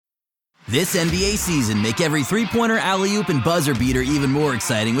This NBA season, make every three-pointer, alley-oop, and buzzer beater even more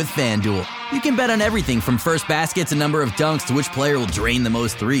exciting with FanDuel. You can bet on everything from first basket to number of dunks to which player will drain the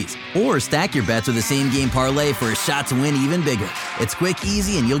most threes. Or stack your bets with a same-game parlay for a shot to win even bigger. It's quick,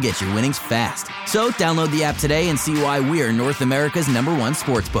 easy, and you'll get your winnings fast. So download the app today and see why we're North America's #1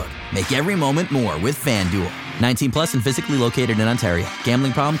 sportsbook. Make every moment more with FanDuel. 19 plus and physically located in Ontario.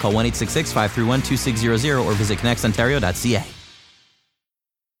 Gambling problem? Call 1-866-531-2600 or visit connectsontario.ca.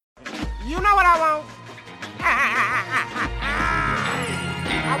 You know what I want?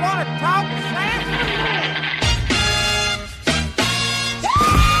 I want to talk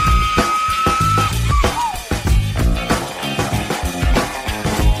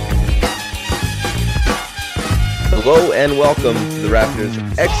Hello and welcome to the Raptors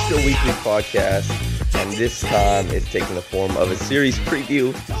Extra Weekly Podcast, and this time it's taking the form of a series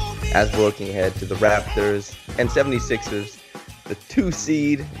preview as we're looking ahead to the Raptors and 76ers, the 2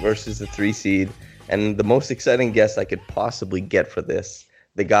 seed versus the 3 seed, and the most exciting guest I could possibly get for this,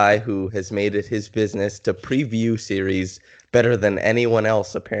 the guy who has made it his business to preview series better than anyone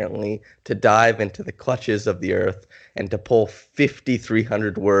else apparently, to dive into the clutches of the earth and to pull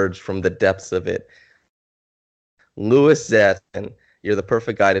 5,300 words from the depths of it. Louis Zatzman, you're the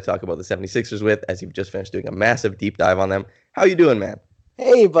perfect guy to talk about the 76ers with, as you've just finished doing a massive deep dive on them. How you doing, man?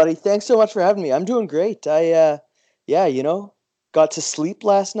 Hey, buddy. Thanks so much for having me. I'm doing great. Got to sleep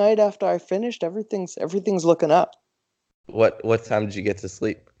last night after I finished. Everything's looking up. What time did you get to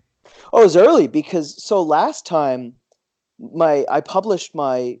sleep? Oh, it was early because last time I published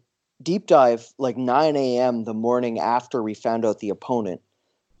my deep dive like 9 a.m. the morning after we found out the opponent.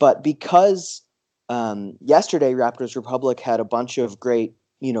 But because yesterday Raptors Republic had a bunch of great,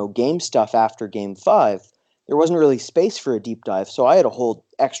 game stuff after Game 5, there wasn't really space for a deep dive, so I had a whole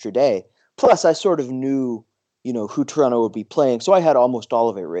extra day. Plus, I sort of knew who Toronto would be playing. So I had almost all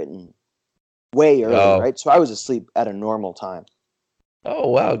of it written way early, right? So I was asleep at a normal time. Oh,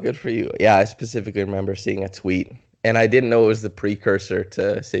 wow. Good for you. Yeah, I specifically remember seeing a tweet, and I didn't know it was the precursor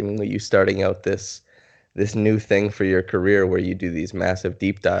to seemingly you starting out this new thing for your career where you do these massive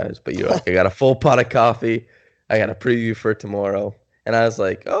deep dives, but you're like, I got a full pot of coffee. I got a preview for tomorrow. And I was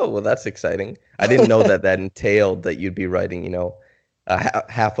like, oh, well, that's exciting. I didn't know that entailed that you'd be writing,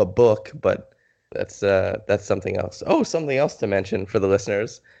 half a book, but that's something else. Oh, something else to mention for the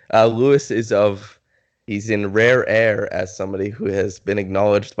listeners. Louis he's in rare air as somebody who has been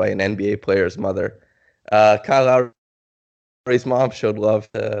acknowledged by an NBA player's mother. Kyle Lowry's mom showed love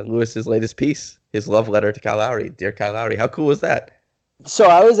to Louis's latest piece, his love letter to Kyle Lowry. Dear Kyle Lowry, how cool was that? So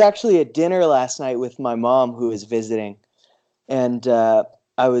I was actually at dinner last night with my mom who was visiting, and I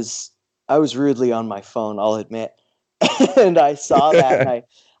was rudely on my phone, I'll admit. And I saw that, and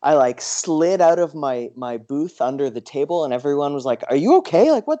I slid out of my booth under the table, and everyone was like, "Are you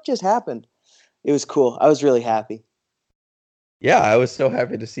okay? Like, what just happened?" It was cool. I was really happy. Yeah, I was so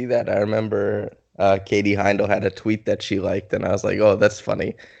happy to see that. I remember Katie Heindel had a tweet that she liked, and I was like, "Oh, that's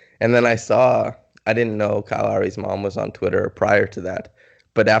funny." And then I didn't know Kyle Lowry's mom was on Twitter prior to that,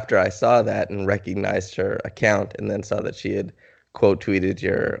 but after I saw that and recognized her account, and then saw that she had quote tweeted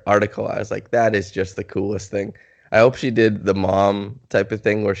your article, I was like, "That is just the coolest thing." I hope she did the mom type of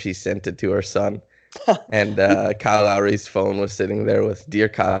thing where she sent it to her son. And Kyle Lowry's phone was sitting there with Dear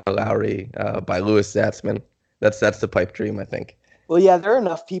Kyle Lowry by Louis Zatzman. That's the pipe dream, I think. Well, yeah, there are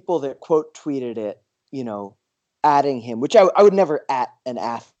enough people that quote tweeted it, adding him, which I would never at an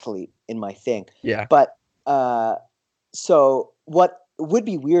athlete in my thing. Yeah. But so what would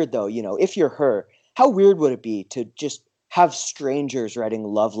be weird, though, if you're her, how weird would it be to just have strangers writing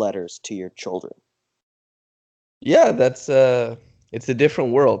love letters to your children? Yeah, it's a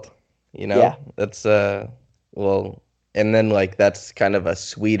different world, Yeah. That's and then that's kind of a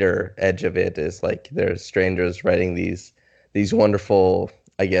sweeter edge of it is there's strangers writing these wonderful,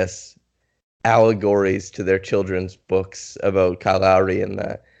 I guess, allegories to their children's books about Kyle Lowry and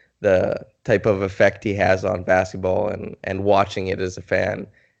the type of effect he has on basketball and watching it as a fan.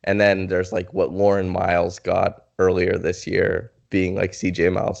 And then there's what Lauren Miles got earlier this year, being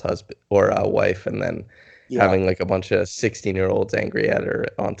CJ Miles' husband or wife, and then having a bunch of 16-year-olds angry at her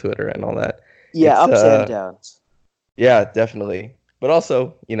on Twitter and all that. Yeah, ups and downs. Yeah, definitely. But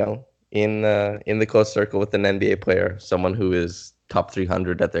also, in the close circle with an NBA player, someone who is top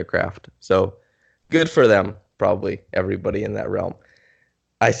 300 at their craft. So good for them, probably everybody in that realm.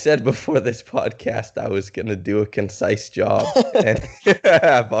 I said before this podcast I was going to do a concise job, and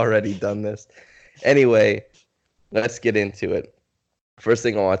I've already done this. Anyway, let's get into it. First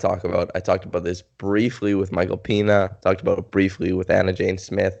thing I want to talk about, I talked about this briefly with Michael Pina, talked about it briefly with Anna Jane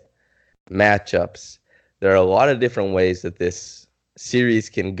Smith, matchups. There are a lot of different ways that this series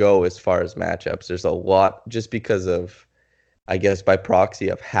can go as far as matchups. There's a lot just because of, I guess, by proxy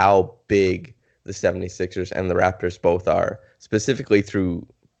of how big the 76ers and the Raptors both are, specifically through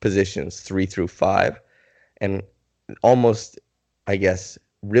positions 3 through 5, and almost, I guess,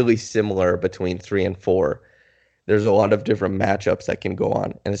 really similar between 3 and 4. There's a lot of different matchups that can go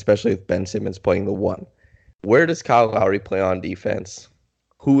on, and especially with Ben Simmons playing the 1. Where does Kyle Lowry play on defense?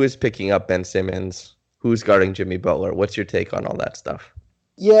 Who is picking up Ben Simmons? Who's guarding Jimmy Butler? What's your take on all that stuff?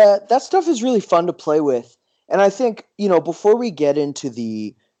 Yeah, that stuff is really fun to play with. And I think, before we get into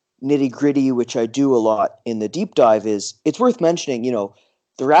the nitty-gritty, which I do a lot in the deep dive, it's worth mentioning,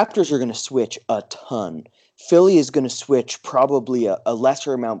 the Raptors are going to switch a ton. Philly is going to switch probably a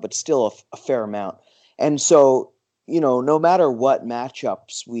lesser amount, but still a fair amount. And so, no matter what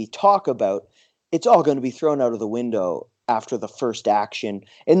matchups we talk about, it's all going to be thrown out of the window after the first action.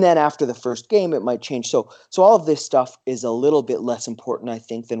 And then after the first game, it might change. So all of this stuff is a little bit less important, I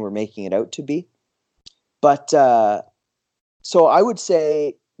think, than we're making it out to be. But so I would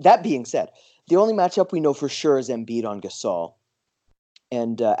say, that being said, the only matchup we know for sure is Embiid on Gasol.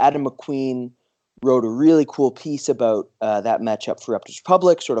 And Adam McQueen wrote a really cool piece about that matchup for Raptors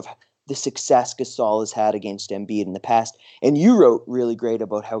Republic, sort of the success Gasol has had against Embiid in the past. And you wrote really great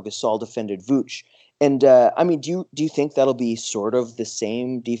about how Gasol defended Vooch. And I mean, do you think that'll be sort of the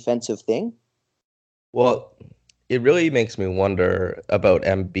same defensive thing? Well, it really makes me wonder about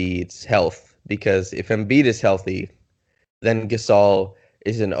Embiid's health, because if Embiid is healthy, then Gasol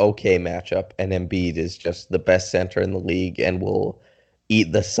is an okay matchup, and Embiid is just the best center in the league and will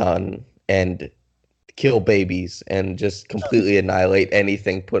eat the sun and kill babies and just completely annihilate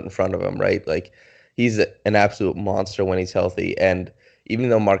anything put in front of him, right? Like, he's an absolute monster when he's healthy. And even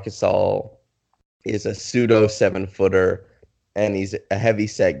though Marc Gasol is a pseudo 7-footer and he's a heavy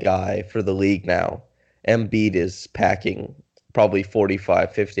set guy for the league now, Embiid is packing probably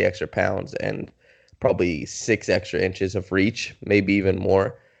 45, 50 extra pounds and probably 6 extra inches of reach, maybe even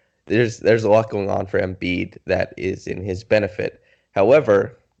more. There's a lot going on for Embiid that is in his benefit.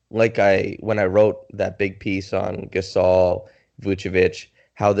 However, when I wrote that big piece on Gasol, Vucevic,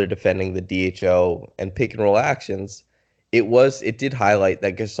 how they're defending the DHO and pick and roll actions, it did highlight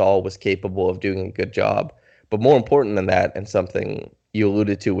that Gasol was capable of doing a good job. But more important than that, and something you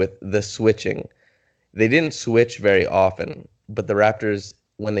alluded to with the switching, they didn't switch very often, but the Raptors,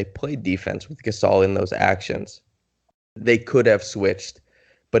 when they played defense with Gasol in those actions, they could have switched,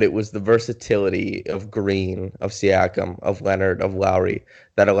 but it was the versatility of Green, of Siakam, of Leonard, of Lowry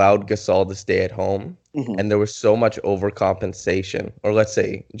that allowed Gasol to stay at home. Mm-hmm. And there was so much overcompensation, or let's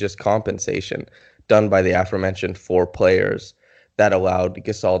say just compensation, done by the aforementioned 4 players that allowed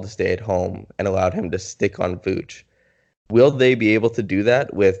Gasol to stay at home and allowed him to stick on Vooch. Will they be able to do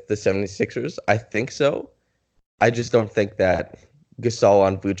that with the 76ers? I think so. I just don't think that Gasol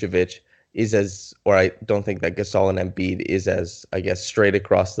on Vucevic I don't think that Gasol and Embiid is as, I guess, straight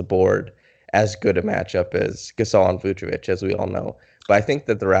across the board as good a matchup as Gasol and Vucevic, as we all know. But I think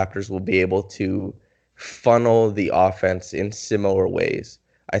that the Raptors will be able to funnel the offense in similar ways.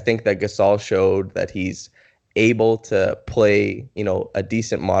 I think that Gasol showed that he's able to play, a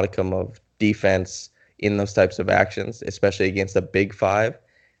decent modicum of defense in those types of actions, especially against a big 5,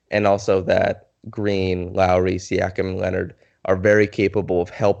 and also that Green, Lowry, Siakam, and Leonard are very capable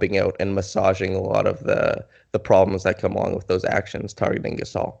of helping out and massaging a lot of the problems that come along with those actions targeting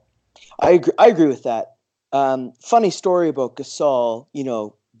Gasol. I agree with that. Funny story about Gasol,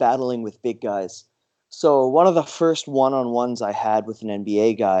 battling with big guys. So one of the first one-on-ones I had with an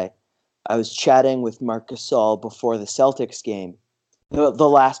NBA guy, I was chatting with Marc Gasol before the Celtics game, the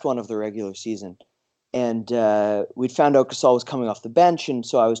last one of the regular season. And we'd found out Gasol was coming off the bench, and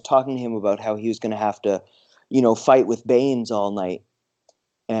so I was talking to him about how he was going to have to, fight with Baines all night.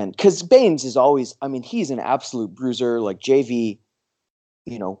 And because Baines is always, he's an absolute bruiser. Like JV,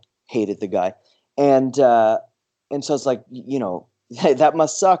 hated the guy. And so it's like, that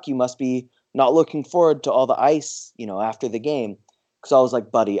must suck. You must be not looking forward to all the ice, after the game. Because I was like,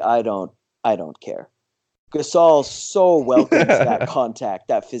 buddy, I don't care. Gasol so welcomes that contact,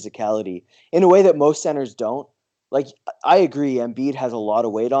 that physicality, in a way that most centers don't. Like, I agree, Embiid has a lot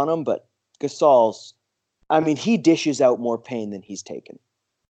of weight on him, but Gasol's, he dishes out more pain than he's taken.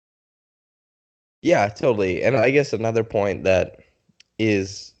 Yeah, totally. And I guess another point that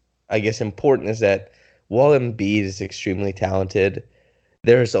is, important is that while Embiid is extremely talented,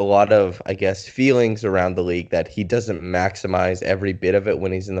 there's a lot of, feelings around the league that he doesn't maximize every bit of it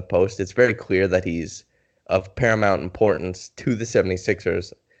when he's in the post. It's very clear that he's of paramount importance to the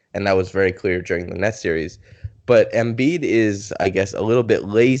 76ers, and that was very clear during the Nets series. But Embiid is, a little bit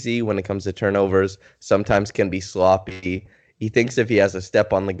lazy when it comes to turnovers, sometimes can be sloppy, He thinks if he has a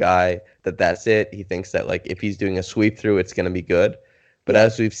step on the guy, that's it. He thinks that like if he's doing a sweep through, it's going to be good. But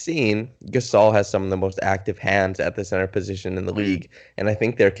as we've seen, Gasol has some of the most active hands at the center position in the league, and I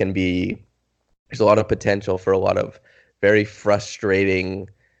think there's a lot of potential for a lot of very frustrating,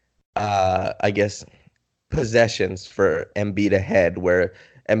 I guess, possessions for Embiid ahead, where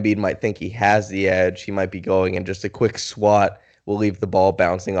Embiid might think he has the edge. He might be going and just a quick swat will leave the ball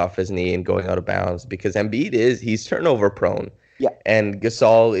bouncing off his knee and going out of bounds because he's turnover prone. Yeah. And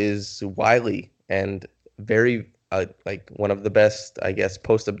Gasol is wily and very like one of the best, I guess,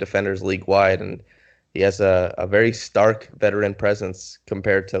 post-up defenders league wide. And he has a very stark veteran presence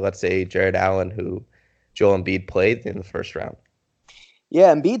compared to, let's say, Jared Allen, who Joel Embiid played in the first round.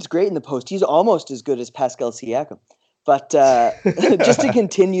 Yeah, Embiid's great in the post. He's almost as good as Pascal Siakam. But just to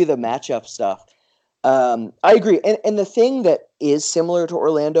continue the matchup stuff, I agree. And the thing that is similar to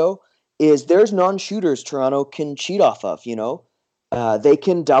Orlando is there's non-shooters Toronto can cheat off of, They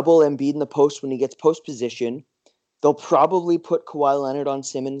can double Embiid in the post when he gets post position. They'll probably put Kawhi Leonard on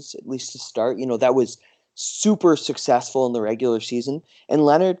Simmons, at least to start. That was super successful in the regular season. And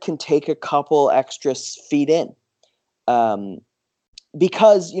Leonard can take a couple extra feet in.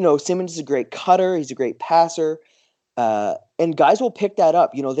 Because, Simmons is a great cutter. He's a great passer. And guys will pick that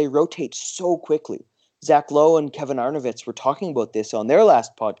up. They rotate so quickly. Zach Lowe and Kevin Arnovitz were talking about this on their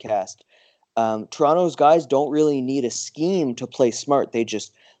last podcast. Toronto's guys don't really need a scheme to play smart.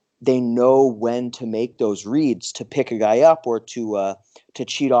 They know when to make those reads to pick a guy up or to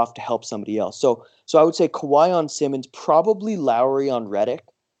cheat off to help somebody else. So I would say Kawhi on Simmons, probably Lowry on Redick.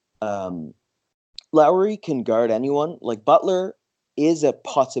 Lowry can guard anyone. Like Butler is a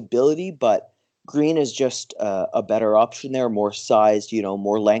possibility, but Green is just a better option there, more size,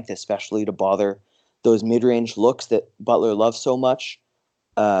 more length, especially to bother those mid-range looks that Butler loves so much.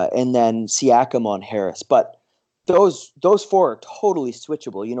 And then Siakam on Harris. But those four are totally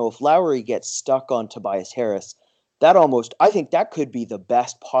switchable. If Lowry gets stuck on Tobias Harris, I think that could be the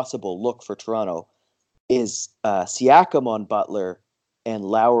best possible look for Toronto is Siakam on Butler and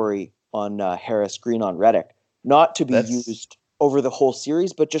Lowry on Harris, Green on Redick. Not to be used over the whole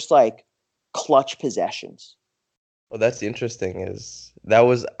series, but just like clutch possessions. Well, that's interesting.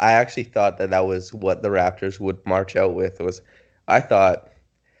 I actually thought that was what the Raptors would march out with. I thought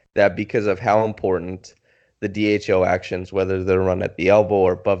that because of how important the DHO actions, whether they're run at the elbow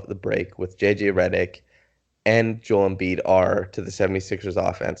or above the break with JJ Redick and Joel Embiid are to the 76ers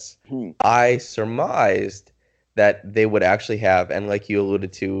offense, I surmised that they would actually have, and like you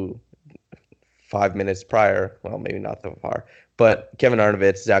alluded to 5 minutes prior, well, maybe not that far, but Kevin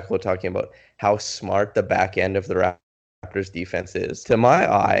Arnovitz, Zach Lowe talking about how smart the back end of the Raptors defense is. To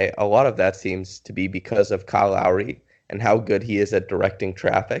my eye, a lot of that seems to be because of Kyle Lowry and how good he is at directing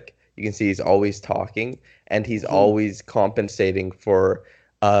traffic. You can see he's always talking and he's always compensating for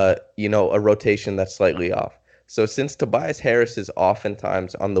a rotation that's slightly off. So since Tobias Harris is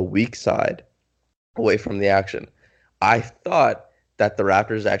oftentimes on the weak side away from the action, I thought that the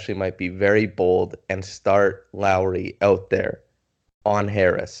Raptors actually might be very bold and start Lowry out there on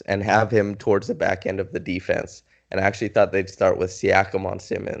Harris and have him towards the back end of the defense. And I actually thought they'd start with Siakam on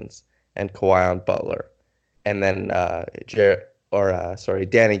Simmons and Kawhi on Butler. And then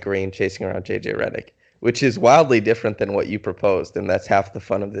Danny Green chasing around JJ Redick, which is wildly different than what you proposed. And that's half the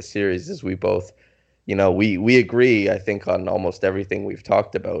fun of this series is we both, we agree, I think, on almost everything we've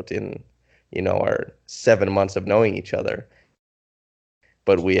talked about in, our 7 months of knowing each other.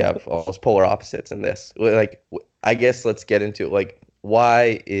 But we have almost polar opposites in this. Like, I guess let's get into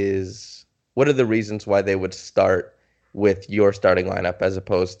what are the reasons why they would start with your starting lineup as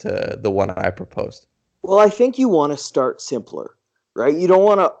opposed to the one I proposed? Well, I think you want to start simpler, right? You don't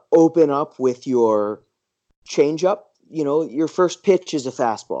want to open up with your changeup. Your first pitch is a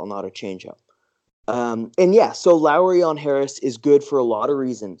fastball, not a changeup. So Lowry on Harris is good for a lot of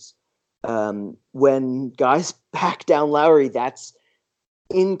reasons. When guys back down Lowry, that's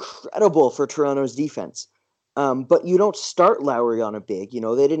incredible for Toronto's defense. But you don't start Lowry on a big.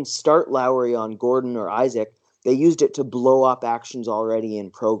 They didn't start Lowry on Gordon or Isaac. They used it to blow up actions already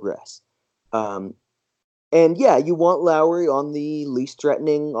in progress. You want Lowry on the least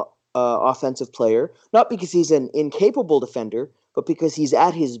threatening offensive player, not because he's an incapable defender, but because he's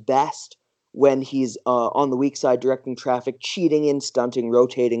at his best when he's on the weak side directing traffic, cheating in, stunting,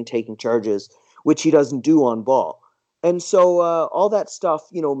 rotating, taking charges, which he doesn't do on ball. And so all that stuff,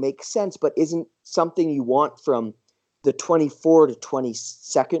 makes sense, but isn't something you want from the 24 to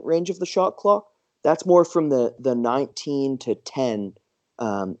 22nd range of the shot clock. That's more from the 19 to 10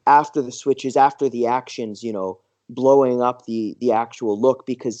 after the switches, after the actions, blowing up the actual look.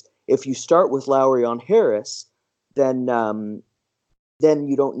 Because if you start with Lowry on Harris, then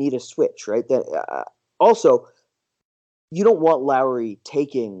you don't need a switch, right? Also, you don't want Lowry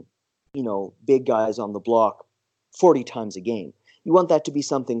taking, big guys on the block 40 times a game. You want that to be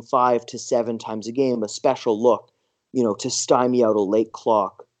something 5 to 7 times a game, a special look, to stymie out a late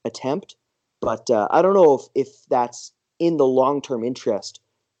clock attempt. But I don't know if that's in the long-term interest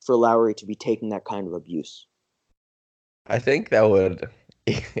for Lowry to be taking that kind of abuse. I think that would,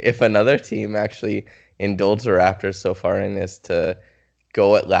 if another team actually indulged the Raptors so far in is to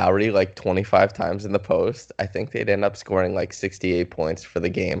go at Lowry like 25 times in the post, I think they'd end up scoring like 68 points for the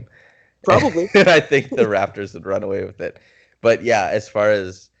game. Probably. And I think the Raptors would run away with it. But yeah, as far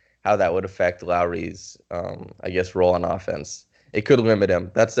as how that would affect Lowry's, I guess, role on offense, it could limit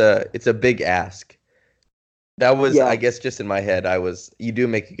him. It's a big ask. That was, Yeah. I guess, just in my head. You do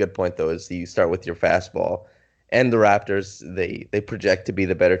make a good point though, is you start with your fastball, and the Raptors, they project to be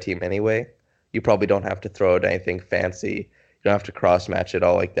the better team anyway. You probably don't have to throw out anything fancy. You don't have to cross match it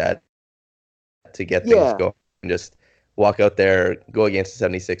all like that to get things going. Just walk out there, go against the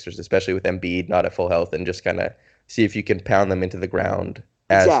 76ers, especially with Embiid not at full health, and just kind of see if you can pound them into the ground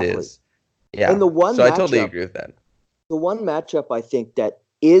as is. Yeah. And so I totally agree with that. The one matchup I think that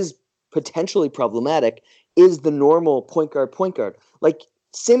is potentially problematic is the normal point guard. Like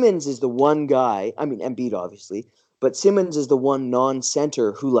Simmons is the one guy, I mean Embiid obviously, but Simmons is the one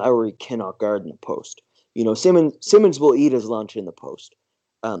non-center who Lowry cannot guard in the post. Simmons will eat his lunch in the post.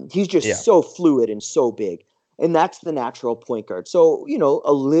 He's just so fluid and so big. And that's the natural point guard. So,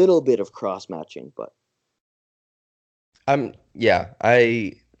 a little bit of cross matching, but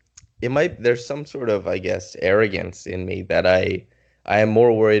there's some sort of, I guess, arrogance in me that I am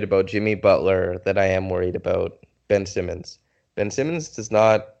more worried about Jimmy Butler than I am worried about Ben Simmons. Ben Simmons does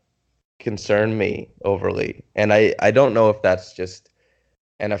not concern me overly. And I don't know if that's just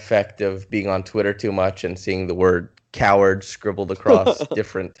an effect of being on Twitter too much and seeing the word coward scribbled across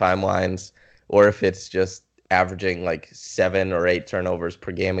different timelines, or if it's just averaging like 7 or 8 turnovers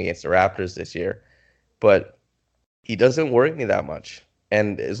per game against the Raptors this year. But he doesn't worry me that much.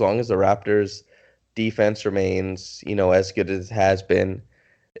 And as long as the Raptors defense remains, as good as it has been,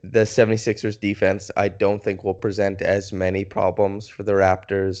 the 76ers defense, I don't think will present as many problems for the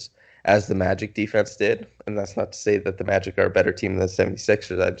Raptors as the Magic defense did. And that's not to say that the Magic are a better team than the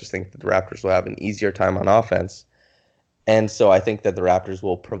 76ers. I just think that the Raptors will have an easier time on offense. And so I think that the Raptors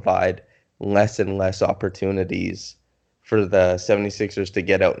will provide less and less opportunities for the 76ers to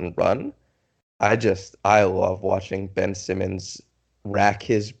get out and run. I love watching Ben Simmons rack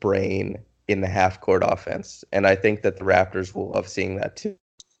his brain in the half-court offense. And I think that the Raptors will love seeing that too.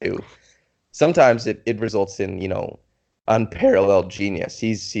 Sometimes it results in, unparalleled genius.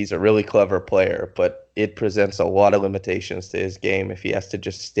 He's a really clever player, but it presents a lot of limitations to his game if he has to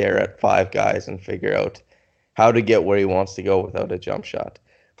just stare at 5 guys and figure out how to get where he wants to go without a jump shot.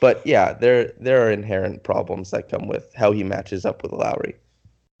 But yeah, there are inherent problems that come with how he matches up with Lowry.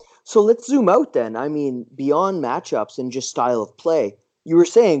 So let's zoom out then. I mean, beyond matchups and just style of play, you were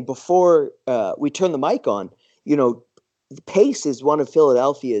saying before we turn the mic on, pace is one of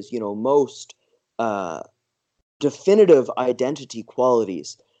Philadelphia's, most definitive identity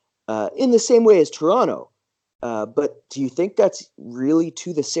qualities in the same way as Toronto. But do you think that's really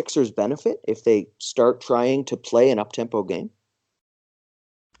to the Sixers' benefit if they start trying to play an up-tempo game?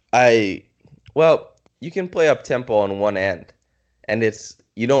 Well, you can play up-tempo on one end, and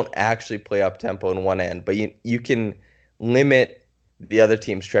you don't actually play up-tempo on one end, but you can limit the other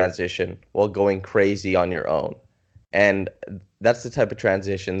team's transition while going crazy on your own. And that's the type of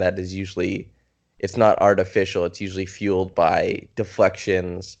transition that is usually, it's not artificial. It's usually fueled by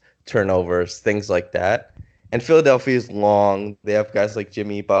deflections, turnovers, things like that. And Philadelphia is long. They have guys like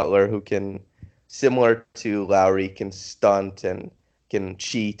Jimmy Butler who can, similar to Lowry, can stunt and can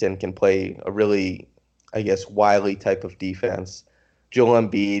cheat and can play a really, I guess, wily type of defense. Joel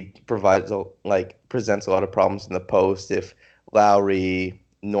Embiid presents a lot of problems in the post. If Lowry,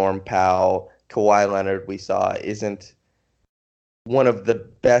 Norm Powell, Kawhi Leonard, we saw, isn't one of the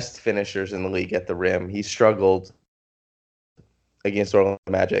best finishers in the league at the rim. He struggled against Orlando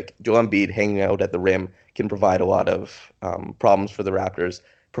Magic. Joel Embiid hanging out at the rim can provide a lot of problems for the Raptors,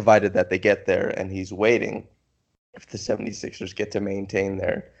 provided that they get there and he's waiting. If the 76ers get to maintain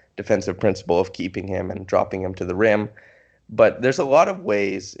their defensive principle of keeping him and dropping him to the rim. But there's a lot of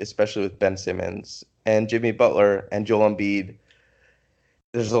ways, especially with Ben Simmons and Jimmy Butler and Joel Embiid,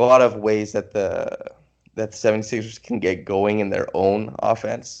 there's a lot of ways that the 76ers can get going in their own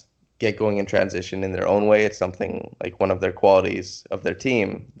offense, get going in transition in their own way. It's something like one of their qualities of their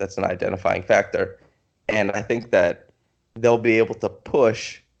team that's an identifying factor. And I think that they'll be able to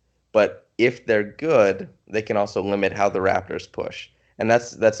push, but if they're good, they can also limit how the Raptors push. And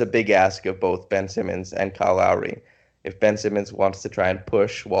that's a big ask of both Ben Simmons and Kyle Lowry. If Ben Simmons wants to try and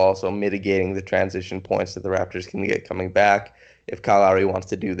push while also mitigating the transition points that the Raptors can get coming back, if Kyle Lowry wants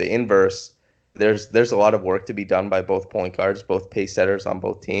to do the inverse, there's a lot of work to be done by both point guards, both pace setters on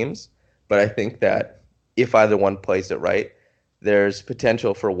both teams. But I think that if either one plays it right, there's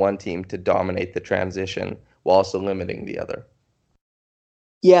potential for one team to dominate the transition while also limiting the other.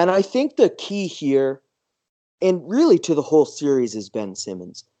 Yeah, and I think the key here, and really to the whole series, is Ben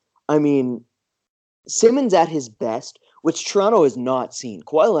Simmons. I mean, Simmons at his best, which Toronto has not seen.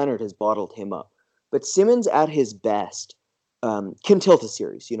 Kawhi Leonard has bottled him up. But Simmons at his best can tilt a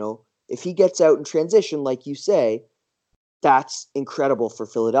series. If he gets out in transition, like you say, that's incredible for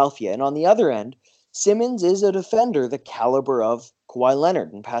Philadelphia. And on the other end, Simmons is a defender the caliber of Kawhi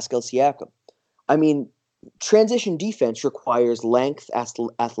Leonard and Pascal Siakam. I mean, transition defense requires length,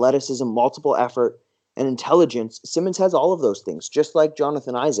 athleticism, multiple effort, and intelligence. Simmons has all of those things, just like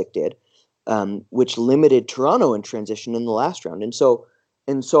Jonathan Isaac did, which limited Toronto in transition in the last round. And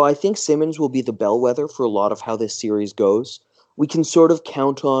so I think Simmons will be the bellwether for a lot of how this series goes. We can sort of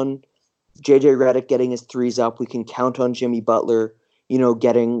count on JJ Redick getting his threes up. We can count on Jimmy Butler,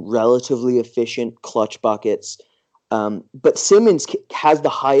 getting relatively efficient clutch buckets. But Simmons has the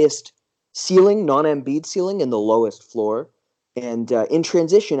highest ceiling, non-Embiid ceiling, and the lowest floor. And in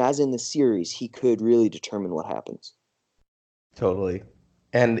transition, as in the series, he could really determine what happens. Totally.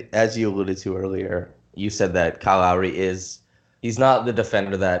 And as you alluded to earlier, you said that Kyle Lowry he's not the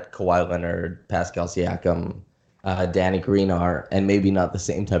defender that Kawhi Leonard, Pascal Siakam, Danny Green are, and maybe not the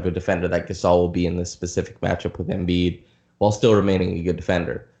same type of defender that Gasol will be in this specific matchup with Embiid, while still remaining a good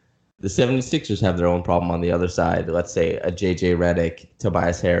defender. The 76ers have their own problem on the other side. Let's say a JJ Redick,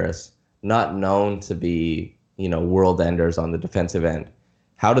 Tobias Harris, not known to be, world enders on the defensive end.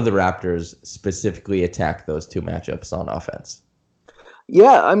 How do the Raptors specifically attack those two matchups on offense?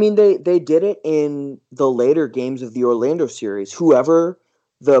 Yeah, I mean, they did it in the later games of the Orlando series. Whoever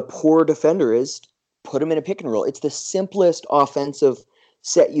the poor defender is, put him in a pick and roll. It's the simplest offensive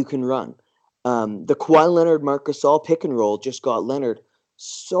set you can run. The Kawhi Leonard, Marc Gasol pick and roll just got Leonard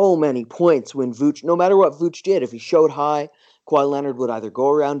so many points when Vooch, no matter what Vooch did, if he showed high, Kawhi Leonard would either go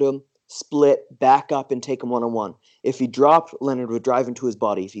around him, split, back up, and take him one-on-one. If he dropped, Leonard would drive into his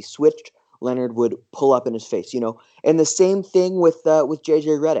body. If he switched, Leonard would pull up in his face, And the same thing with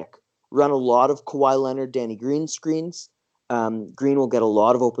JJ Redick. Run a lot of Kawhi Leonard, Danny Green screens. Green will get a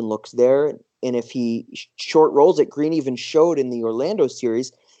lot of open looks there. And if he short rolls it, Green even showed in the Orlando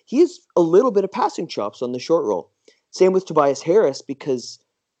series, he has a little bit of passing chops on the short roll. Same with Tobias Harris because,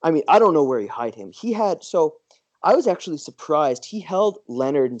 I don't know where he hid him. I was actually surprised. He held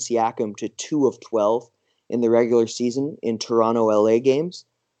Leonard and Siakam to 2 of 12 in the regular season in Toronto-LA games.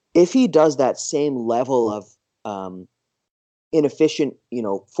 If he does that same level of inefficient,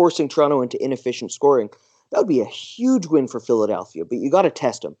 forcing Toronto into inefficient scoring, that would be a huge win for Philadelphia. But you got to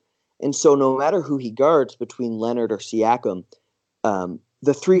test him. And so no matter who he guards between Leonard or Siakam,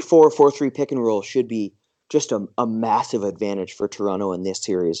 the 3-4, 4-3 pick and roll should be just a massive advantage for Toronto in this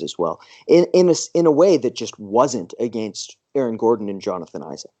series as well. In a way that just wasn't against Aaron Gordon and Jonathan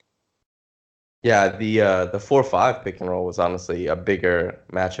Isaac. Yeah, the 4-5 pick and roll was honestly a bigger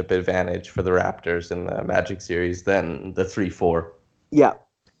matchup advantage for the Raptors in the Magic series than the 3-4. Yeah.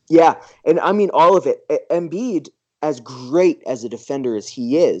 And all of it. Embiid, as great as a defender as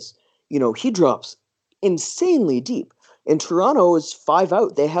he is, he drops insanely deep. And Toronto is 5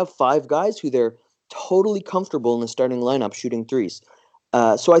 out. They have 5 guys who they're totally comfortable in the starting lineup shooting threes.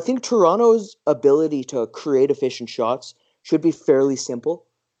 So I think Toronto's ability to create efficient shots should be fairly simple.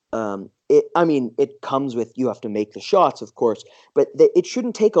 It comes with you have to make the shots, of course, but it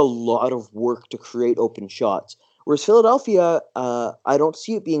shouldn't take a lot of work to create open shots. Whereas Philadelphia, I don't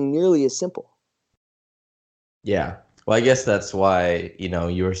see it being nearly as simple. Yeah. Well, I guess that's why,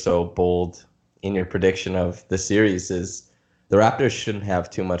 you were so bold in your prediction of the series is the Raptors shouldn't have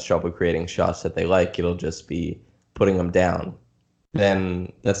too much trouble creating shots that they like. It'll just be putting them down.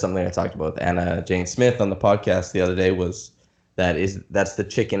 Then that's something I talked about with Anna Jane Smith on the podcast the other day was that's the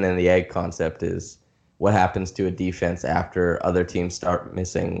chicken and the egg concept is what happens to a defense after other teams start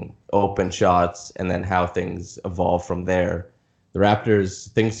missing open shots and then how things evolve from there. The Raptors,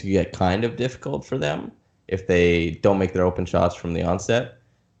 things could get kind of difficult for them if they don't make their open shots from the onset.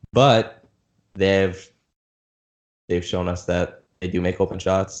 But they've shown us that they do make open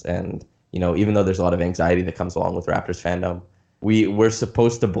shots. And, even though there's a lot of anxiety that comes along with Raptors fandom, we're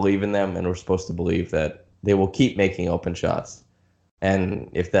supposed to believe in them and we're supposed to believe that they will keep making open shots. And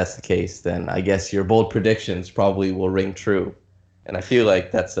if that's the case, then I guess your bold predictions probably will ring true. And I feel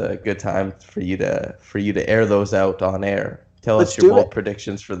like that's a good time for you to air those out on air. Tell Let's us your do bold it.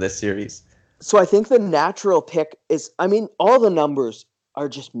 predictions for this series. So I think the natural pick is, I mean, all the numbers are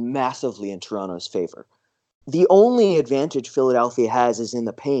just massively in Toronto's favor. The only advantage Philadelphia has is in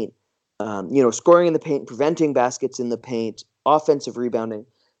the paint. Scoring in the paint, preventing baskets in the paint, offensive rebounding.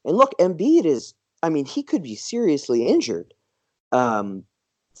 And look, Embiid is, I mean, he could be seriously injured. Um,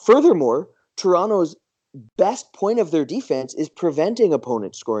 Furthermore, Toronto's best point of their defense is preventing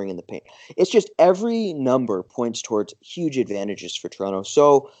opponents scoring in the paint. It's just every number points towards huge advantages for Toronto.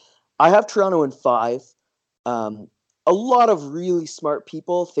 So I have Toronto in 5. A lot of really smart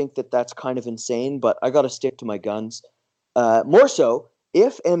people think that that's kind of insane, but I got to stick to my guns. More so,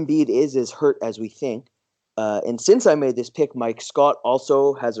 if Embiid is as hurt as we think, and since I made this pick, Mike Scott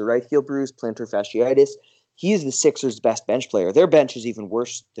also has a right heel bruise, plantar fasciitis. He is the Sixers' best bench player. Their bench is even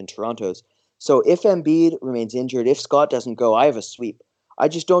worse than Toronto's. So if Embiid remains injured, if Scott doesn't go, I have a sweep. I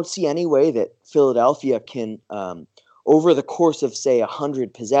just don't see any way that Philadelphia can, over the course of, say,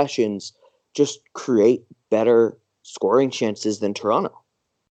 100 possessions, just create better scoring chances than Toronto.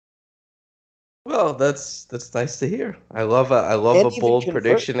 Well, that's nice to hear. I love a And even bold convert.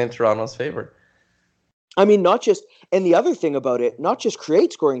 prediction in Toronto's favor. I mean, not just, and the other thing about it, not just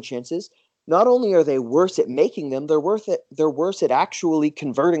create scoring chances. Not only are they worse at making them, they're worse at actually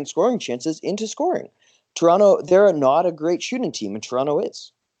converting scoring chances into scoring. Toronto, they're not a great shooting team, and Toronto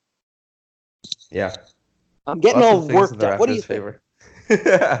is. Yeah, I'm getting lots all of things in worked the up. What do you Raptors' think?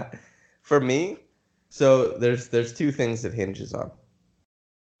 favor. For me, so there's two things it hinges on.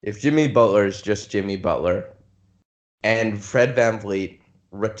 If Jimmy Butler is just Jimmy Butler and Fred VanVleet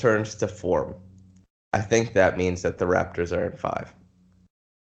returns to form, I think that means that the Raptors are in 5.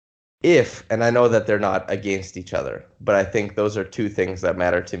 And I know that they're not against each other, but I think those are two things that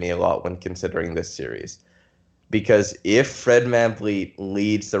matter to me a lot when considering this series. Because if Fred VanVleet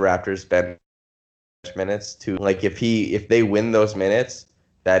leads the Raptors bench minutes to, like, if they win those minutes,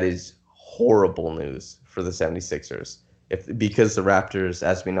 that is horrible news for the 76ers. Because the Raptors,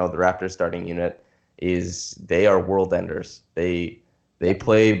 as we know, the Raptors starting unit they are world enders. They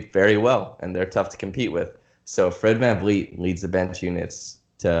play very well and they're tough to compete with. So if Fred VanVleet leads the bench units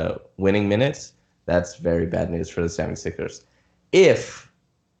to winning minutes, that's very bad news for the 76ers.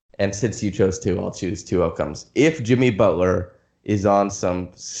 And since you chose 2, I'll choose 2 outcomes. If Jimmy Butler is on some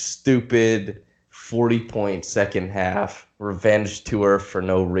stupid 40-point second half revenge tour for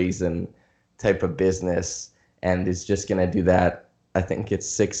no reason type of business and is just going to do that, I think it's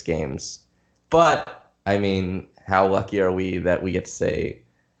 6 games. But, I mean, how lucky are we that we get to say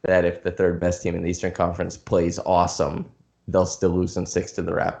that if the third best team in the Eastern Conference plays awesome, they'll still lose in 6 to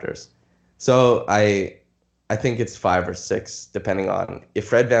the Raptors. So I think it's 5 or 6, depending on if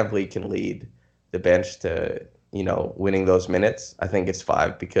Fred VanVleet can lead the bench to, winning those minutes. I think it's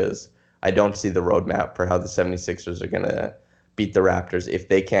 5 because I don't see the roadmap for how the 76ers are going to beat the Raptors if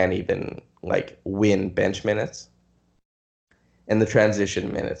they can't even, win bench minutes. And the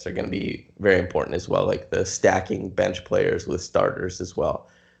transition minutes are going to be very important as well, like the stacking bench players with starters as well.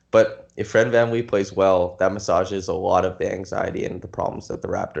 But if Fred VanVleet plays well, that massages a lot of the anxiety and the problems that the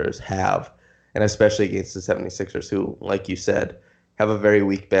Raptors have, and especially against the 76ers, who, like you said, have a very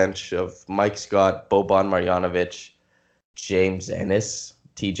weak bench of Mike Scott, Boban Marjanovic, James Ennis,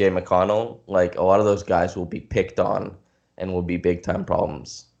 TJ McConnell. Like, a lot of those guys will be picked on and will be big-time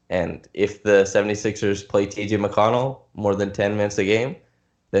problems. And if the 76ers play TJ McConnell more than 10 minutes a game,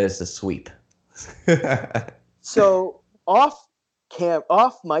 then it's a sweep. So off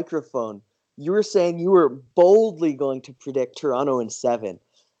microphone, you were saying you were boldly going to predict Toronto in 7.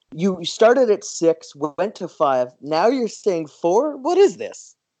 You started at 6, went to 5. Now you're saying 4. What is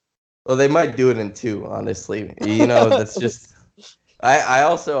this? Well, they might do it in 2, honestly. That's just. I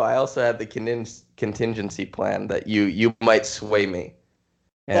also had the contingency plan that you might sway me.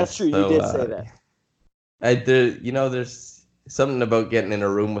 And That's true. You did say that. There's something about getting in a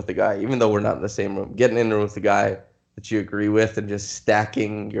room with a guy, even though we're not in the same room, getting in a room with a guy that you agree with and just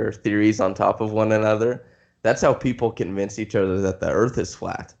stacking your theories on top of one another. That's how people convince each other that the earth is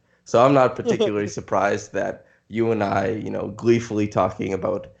flat. So I'm not particularly surprised that you and I, gleefully talking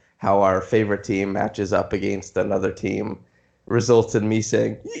about how our favorite team matches up against another team results in me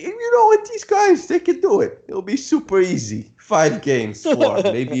saying, you know what, these guys, they can do it. It'll be super easy. 5 games, 4,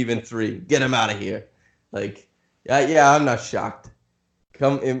 maybe even 3. Get them out of here. Yeah, I'm not shocked.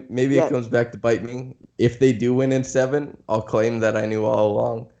 Maybe it comes back to bite me. If they do win in 7, I'll claim that I knew all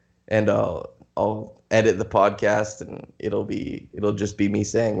along, and I'll edit the podcast, and it'll just be me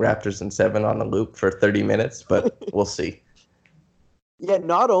saying Raptors in 7 on a loop for 30 minutes. But we'll see. Yeah,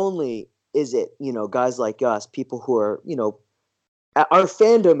 not only is it, guys like us, people who are, our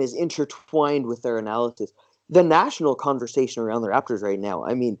fandom is intertwined with their analysis. The national conversation around the Raptors right now,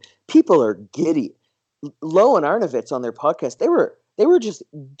 I mean, people are giddy. Lowe and Arnovitz on their podcast, they were just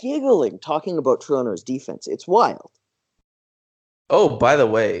giggling talking about Toronto's defense. It's wild. Oh, by the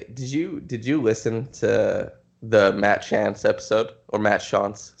way, did you listen to the Matt Chance episode or Matt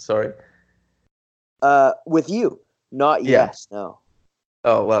Shantz? Sorry. With you, not Yeah. yes, no.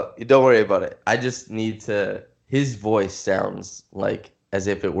 Oh well, don't worry about it. I just need to. His voice sounds like as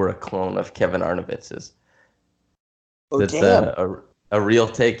if it were a clone of Kevin Arnovitz's. Oh That's damn! a real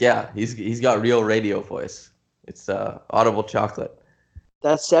take. Yeah, he's got real radio voice. It's audible chocolate.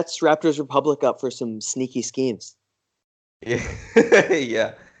 That sets Raptors Republic up for some sneaky schemes. Yeah,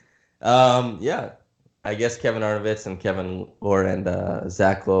 yeah, yeah. I guess Kevin Arnovitz and Kevin Lohr and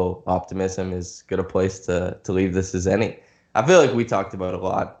Zach Lowe optimism is good a place to leave this as any. I feel like we talked about it a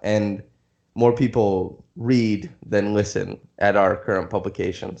lot, and more people read than listen at our current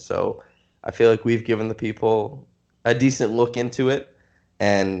publication. So I feel like we've given the people a decent look into it.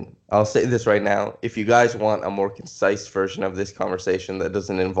 And I'll say this right now. If you guys want a more concise version of this conversation that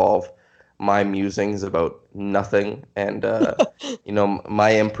doesn't involve my musings about nothing and, my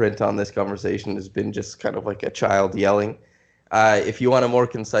imprint on this conversation has been just kind of like a child yelling. If you want a more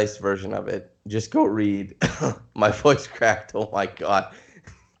concise version of it, just go read. My voice cracked. Oh my god.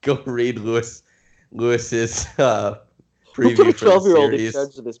 Go read Lewis's preview Who put a for the 12-year-old in series.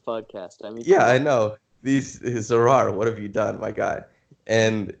 charge of this podcast? I mean, Yeah, I know. Zarar, what have you done, my guy?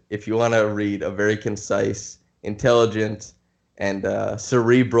 And if you want to read a very concise, intelligent, and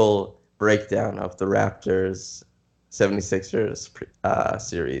cerebral breakdown of the Raptors 76ers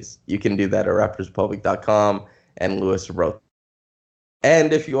series, you can do that at raptorspublic.com, and Lewis wrote.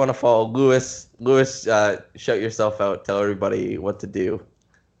 And if you want to follow Lewis, shout yourself out. Tell everybody what to do.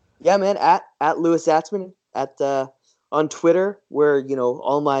 yeah, man. At Lewis Zatzman on Twitter, where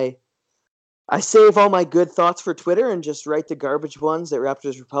I save all my good thoughts for Twitter and just write the garbage ones at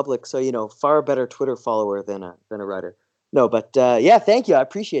Raptors Republic. So far better Twitter follower than a writer. No, but yeah, thank you. I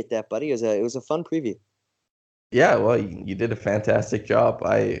appreciate that, buddy. It was a fun preview. Yeah, well, you did a fantastic job.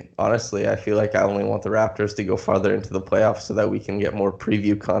 I feel like I only want the Raptors to go farther into the playoffs so that we can get more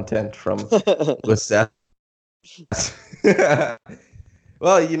preview content from Seth.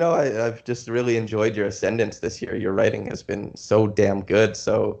 Well, I've just really enjoyed your ascendance this year. Your writing has been so damn good.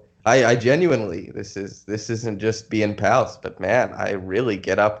 So I genuinely, this isn't just being pals, but man, I really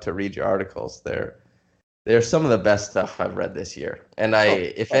get up to read your articles. They're some of the best stuff I've read this year. And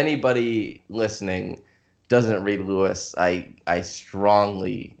if anybody listening doesn't read Lewis, I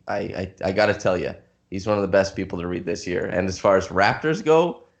strongly, I got to tell you, he's one of the best people to read this year. And as far as Raptors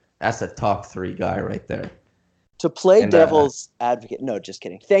go, that's a top 3 guy right there. To play devil's advocate. No, just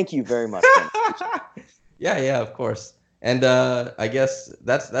kidding. Thank you very much. Yeah, of course. And I guess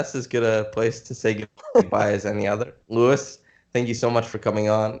that's as good a place to say goodbye as any other. Lewis, thank you so much for coming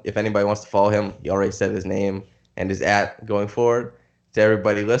on. If anybody wants to follow him, he already said his name and his @ going forward. To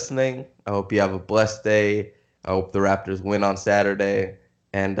everybody listening, I hope you have a blessed day. I hope the Raptors win on Saturday.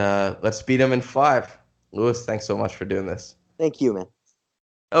 And let's beat them in 5. Lewis, thanks so much for doing this. Thank you, man.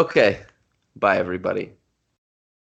 Okay. Bye, everybody.